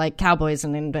when they were like cowboys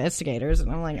and investigators. And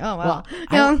I'm like, oh wow.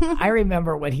 Well, I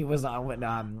remember when he was on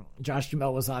when Josh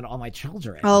Duhamel was on All My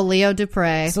Children. Oh, Leo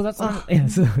Dupre. So that's what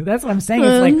I'm saying.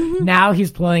 It's like now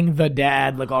he's playing the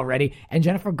dad like already, and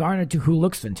Jennifer Garner too, who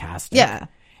looks fantastic. Yeah.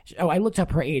 Oh, I looked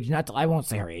up her age. I won't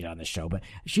say her age on this show, but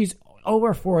she's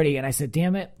over 40, and I said,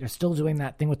 damn it, they're still doing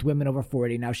that thing with women over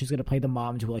 40. Now she's going to play the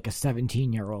mom to like a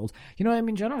 17-year-old. You know what I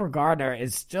mean? Jennifer Garner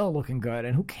is still looking good,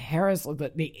 and who cares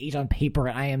the age on paper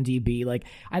at IMDb? Like,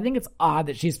 I think it's odd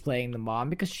that she's playing the mom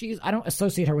because I don't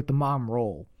associate her with the mom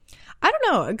role. I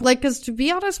don't know, like, because to be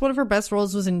honest, one of her best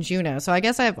roles was in Juno, so I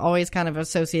guess I've always kind of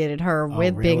associated her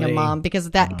with being a mom because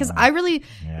I really,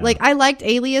 like, I liked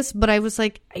Alias, but I was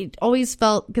like, I always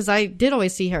felt, because I did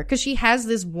always see her, because she has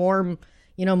this warm,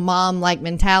 you know, mom-like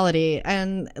mentality,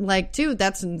 and like, too,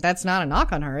 that's not a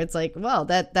knock on her. It's like, well,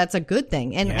 that's a good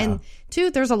thing, and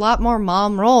two, there's a lot more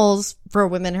mom roles for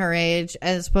women her age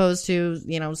as opposed to,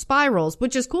 you know, spy roles,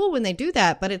 which is cool when they do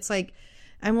that, but it's like,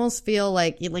 I almost feel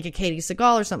like a Katie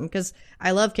Seagal or something, because I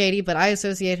love Katie, but I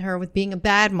associate her with being a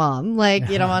bad mom, like,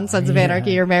 you know, on Sons of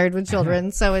Anarchy or Married with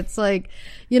Children. So it's like,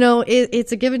 you know,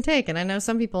 it's a give and take. And I know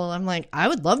some people, I'm like, I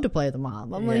would love to play the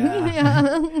mom. I'm like,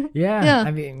 yeah. I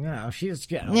mean, you know, she's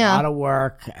getting a lot of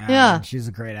work, and she's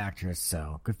a great actress,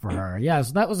 so good for her. Yeah,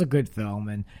 so that was a good film,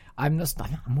 and I'm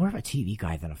more of a TV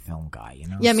guy than a film guy, you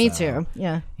know? Yeah, me too.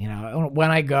 Yeah. You know,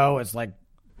 when I go, it's like,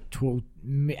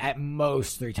 at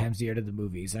most 3 times a year to the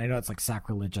movies, and I know it's like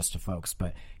sacrilegious to folks,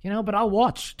 but you know, I'll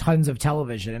watch tons of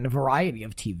television and a variety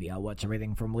of TV. I'll watch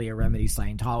everything from Leah Remini's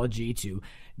Scientology to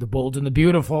The Bold and the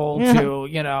Beautiful to,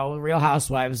 you know, Real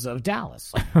Housewives of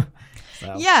Dallas.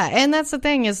 So. Yeah, and that's the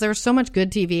thing, is there's so much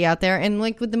good TV out there, and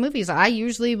like with the movies, I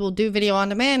usually will do video on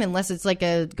demand unless it's like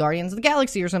a Guardians of the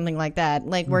Galaxy or something like that,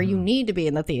 like where you need to be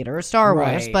in the theater, or Star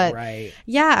Wars. But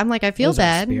yeah, I'm like, I feel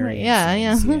bad.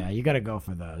 Yeah, you got to go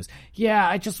for those. Yeah,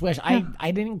 I just wish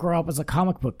I didn't grow up as a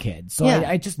comic book kid, so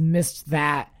I just missed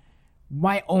that.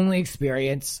 My only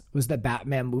experience was the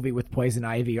Batman movie with Poison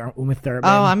Ivy or Uma Thurman.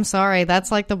 Oh, I'm sorry.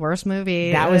 That's like the worst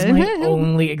movie. That was my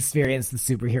only experience with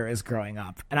superheroes growing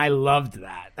up. And I loved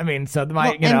that. I mean, so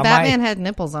Batman had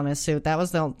nipples on his suit. That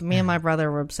was me and my brother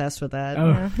were obsessed with that.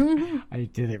 Oh, I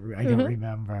don't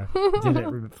remember.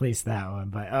 Didn't replace that one.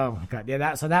 But oh my God. Yeah,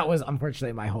 that was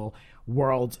unfortunately my whole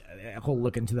world, whole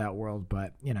look into that world.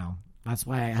 But, you know, that's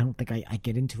why I don't think I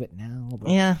get into it now. But,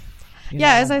 yeah. You know,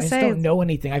 as I just say, don't know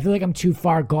anything. I feel like I'm too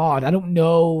far gone. I don't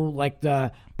know like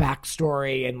the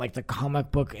backstory and like the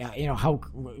comic book. You know how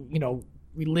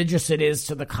religious it is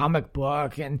to the comic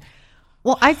book, and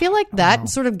Well, I feel like that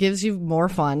sort of gives you more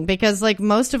fun because, like,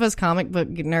 most of us comic book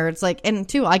nerds, like, and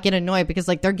too, I get annoyed because,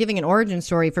 like, they're giving an origin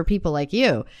story for people like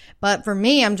you. But for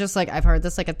me, I'm just like, I've heard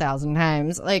this like 1,000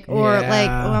 times. Like, or like,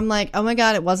 I'm like, oh my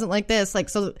God, it wasn't like this. Like,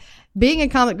 so being a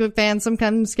comic book fan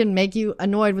sometimes can make you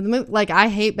annoyed with the movie. Like, I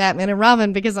hate Batman and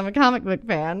Robin because I'm a comic book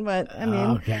fan, but I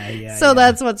mean,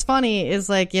 that's what's funny is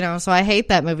like, you know, so I hate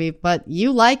that movie, but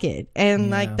you like it. And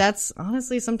like, that's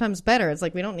honestly sometimes better. It's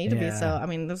like, we don't need to be so, I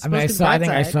mean, I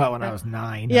think I saw it when I was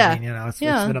 9. Yeah. I mean, you know, it's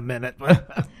been a minute,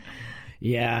 but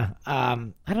yeah. I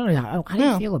don't know. How do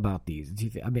you feel about these? Do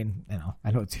you I mean, you know,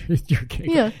 I know it's your game.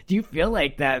 Yeah. Do you feel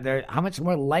like that? How much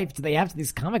more life do they have to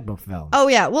these comic book films? Oh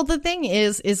yeah. Well, the thing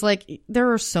is like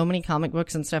there are so many comic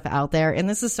books and stuff out there, and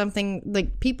this is something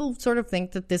like people sort of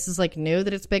think that this is like new,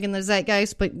 that it's big in the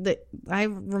zeitgeist, but I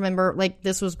remember like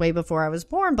this was way before I was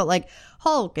born, but like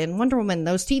Hulk and Wonder Woman,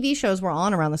 those TV shows were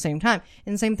on around the same time,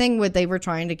 and same thing with they were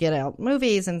trying to get out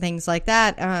movies and things like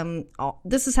that.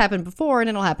 This has happened before, and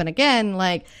it'll happen again.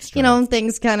 Like, you know,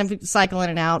 things kind of cycle in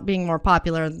and out, being more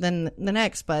popular than the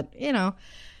next. But, you know,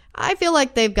 I feel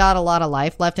like they've got a lot of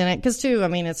life left in it. Because, too, I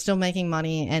mean, it's still making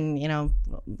money. And, you know,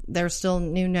 there's still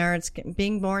new nerds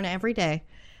being born every day.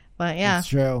 But, yeah. It's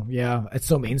true. Yeah. It's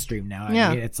so mainstream now. I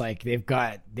mean, it's like they've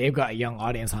got a young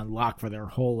audience on lock for their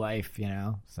whole life, you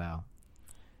know. So,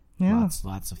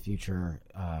 lots of future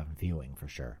viewing for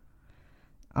sure.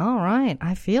 All right.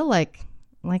 I feel like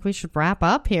we should wrap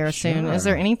up here soon. Is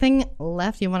there anything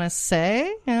left you want to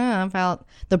say about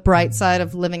the bright side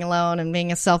of living alone and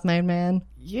being a self-made man?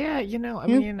 Yeah, you know, I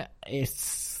mean,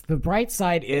 it's the bright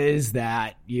side is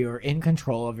that you're in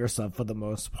control of yourself for the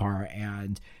most part,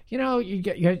 and you know,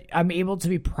 I'm able to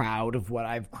be proud of what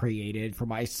I've created for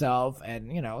myself,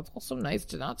 and you know, it's also nice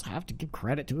to not have to give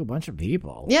credit to a bunch of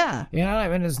people. Yeah, you know, I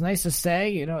mean, it's nice to say,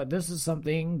 you know, this is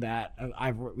something that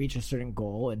I've reached a certain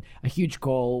goal, and a huge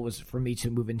goal was for me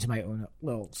to move into my own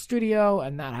little studio,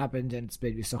 and that happened, and it's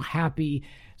made me so happy.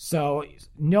 So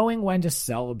knowing when to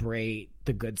celebrate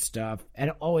the good stuff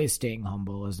and always staying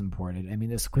humble is important. I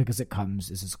mean, as quick as it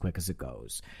comes is as quick as it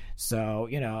goes. So,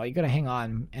 you know, you got to hang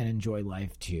on and enjoy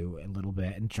life too a little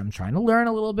bit. And I'm trying to learn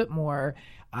a little bit more.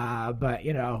 But,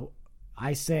 you know,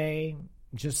 I say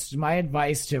just my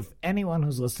advice to anyone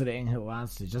who's listening who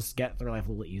wants to just get their life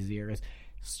a little easier is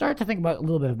start to think about a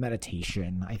little bit of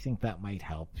meditation. I think that might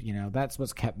help. You know, that's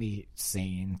what's kept me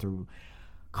sane through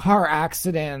car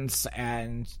accidents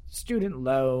and student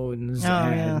loans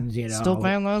you know, still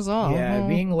paying those off. Yeah,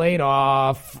 being laid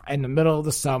off in the middle of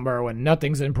the summer when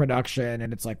nothing's in production,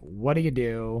 and it's like, what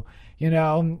do? You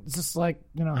know, it's just like,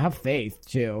 you know, have faith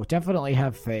too. Definitely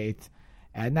have faith.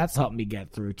 And that's helped me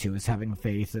get through too, is having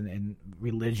faith in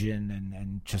religion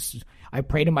and just, I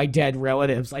pray to my dead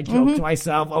relatives. I joke to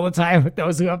myself all the time with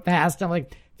those who have passed. I'm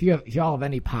like, if y'all have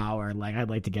any power, like, I'd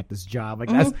like to get this job. Like,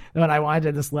 that's when I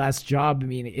wanted this last job. I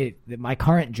mean, my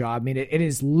current job, I mean, it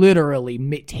is literally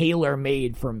tailor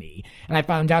made for me. And I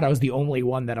found out I was the only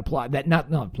one that applied,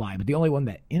 not applied, but the only one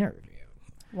that interviewed.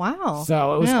 Wow.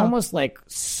 So it was almost like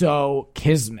so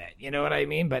kismet, you know what I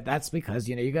mean? But that's because,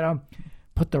 you know, you gotta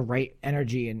put the right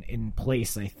energy in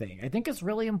place. I think it's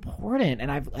really important.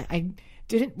 And I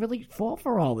didn't really fall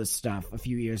for all this stuff a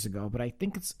few years ago, but I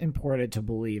think it's important to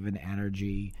believe in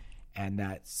energy. And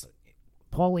that's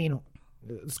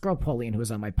this girl Pauline, who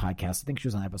was on my podcast, I think she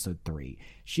was on episode 3.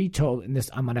 She told,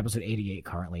 I'm on episode 88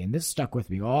 currently, and this stuck with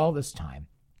me all this time.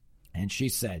 And she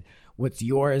said, what's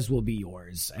yours will be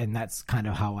yours. And that's kind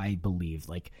of how I believe.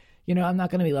 Like, you know, I'm not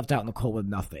going to be left out in the cold with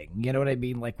nothing. You know what I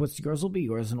mean? Like, what's yours will be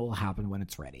yours, and it will happen when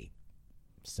it's ready.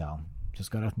 So,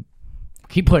 just got to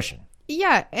keep pushing.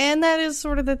 Yeah, and that is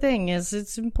sort of the thing, is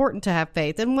it's important to have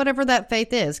faith, and whatever that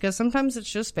faith is, because sometimes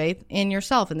it's just faith in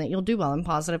yourself and that you'll do well in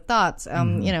positive thoughts.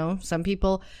 You know, some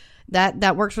people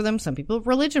that works for them, some people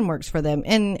religion works for them,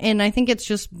 and I think it's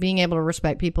just being able to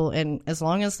respect people, and as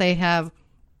long as they have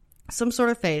some sort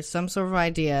of faith, some sort of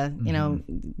idea, you know,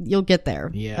 you'll get there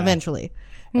eventually.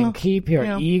 And keep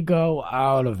your ego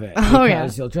out of it,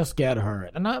 because you'll just get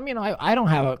hurt. And I don't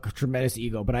have a tremendous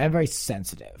ego, but I am very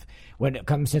sensitive when it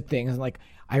comes to things. Like,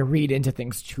 I read into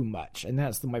things too much, and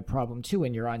that's my problem too.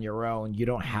 When you're on your own, you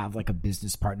don't have like a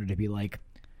business partner to be like,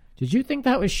 did you think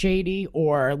that was shady?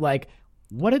 Or like,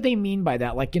 what did they mean by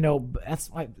that? Like, you know,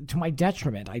 that's to my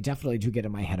detriment. I definitely do get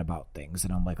in my head about things,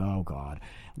 and I'm like, oh God,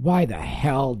 why the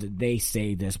hell did they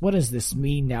say this? What does this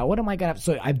mean now? What am I gonna?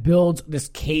 So I build this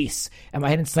case in my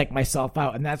head and psych myself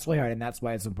out, and that's really hard. And that's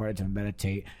why it's important to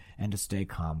meditate and to stay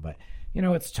calm. But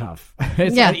it's tough.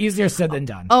 It's not easier said than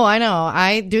done. Oh, I know.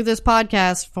 I do this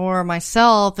podcast for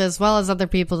myself as well as other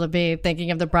people to be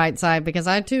thinking of the bright side, because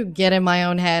I too get in my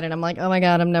own head and I'm like, oh my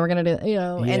God, I'm never going to do it.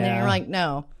 And then you're like,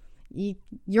 no,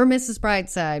 you're Mrs.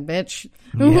 Brightside, bitch.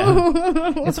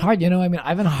 Yeah. It's hard.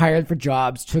 I've been hired for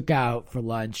jobs, took out for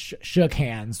lunch, shook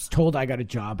hands, told I got a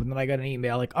job. And then I got an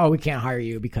email like, oh, we can't hire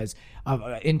you because of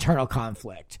internal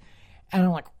conflict. And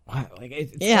I'm like, what? Like,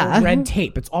 it's all red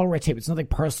tape. It's all red tape. It's nothing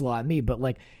personal on me, but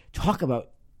like, talk about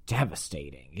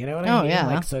devastating. You know what I mean? Yeah.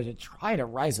 Like, so to try to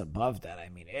rise above that,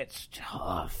 it's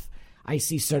tough. I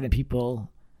see certain people,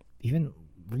 even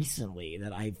recently,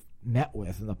 that I've met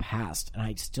with in the past, and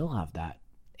I still have that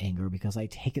anger because I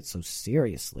take it so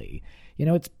seriously.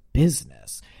 It's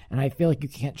business, and I feel like you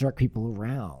can't jerk people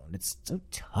around. It's so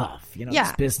tough.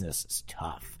 This business is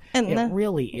tough. And it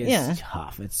really is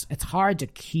tough. It's hard to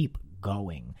keep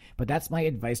going, but that's my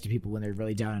advice to people when they're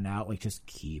really down and out. Like, just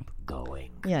keep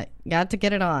going. Yeah, got to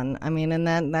get it on. And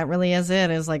that really is it.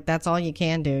 Is like, that's all you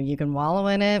can do. You can wallow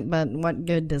in it, but what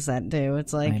good does that do?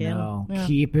 It's like, I know.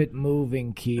 Keep it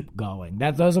moving, keep going.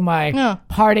 Those are my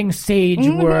parting sage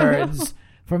words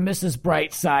from Mrs.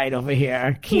 Brightside over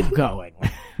here. Keep going.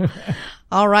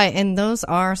 All right, and those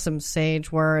are some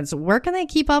sage words. Where can they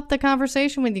keep up the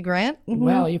conversation with you, Grant?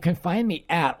 Well, you can find me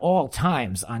at all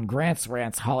times on Grant's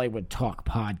Rants Hollywood Talk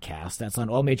podcast. That's on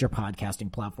all major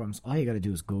podcasting platforms. All you got to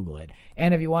do is Google it.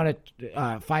 And if you want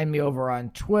to find me over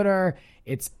on Twitter,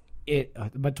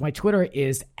 but my Twitter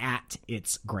is at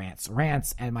It's Grant's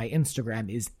Rants, and my Instagram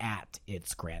is at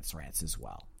It's Grant's Rants as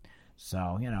well.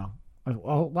 So, a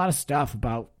lot of stuff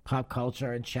about pop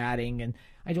culture and chatting, and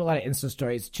I do a lot of Insta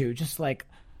stories too, just like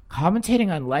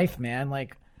commentating on life, man.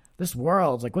 Like, this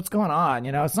world, like, what's going on?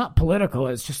 It's not political.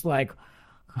 It's just like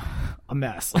a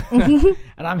mess, and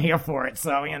I'm here for it.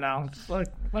 So,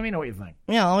 let me know what you think.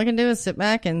 Yeah, all we can do is sit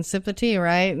back and sip the tea,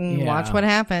 right, and watch what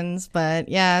happens. But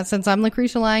yeah, since I'm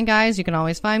Lucretia Lyon, guys, you can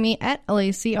always find me at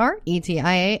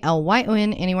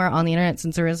LACRETIALYON anywhere on the internet,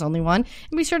 since there is only one.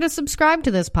 And be sure to subscribe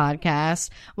to this podcast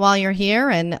while you're here,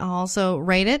 and also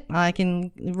rate it. I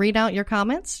can read out your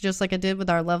comments just like I did with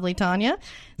our lovely Tanya.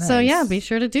 Nice. So yeah, be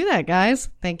sure to do that, guys.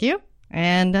 Thank you,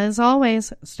 and as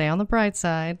always, stay on the bright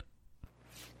side.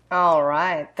 All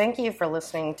right. Thank you for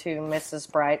listening to Mrs.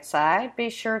 Brightside. Be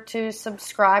sure to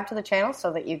subscribe to the channel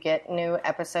so that you get new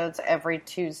episodes every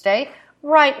Tuesday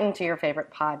right into your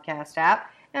favorite podcast app.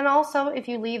 And also, if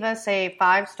you leave us a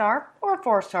 5-star or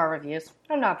 4-star reviews,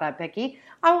 I'm not that picky,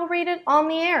 I will read it on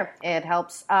the air. It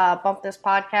helps bump this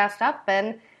podcast up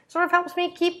and sort of helps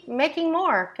me keep making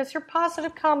more, because your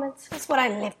positive comments is what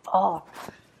I live for.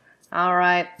 All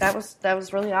right. That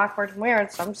was really awkward and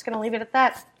weird, so I'm just going to leave it at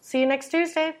that. See you next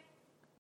Tuesday.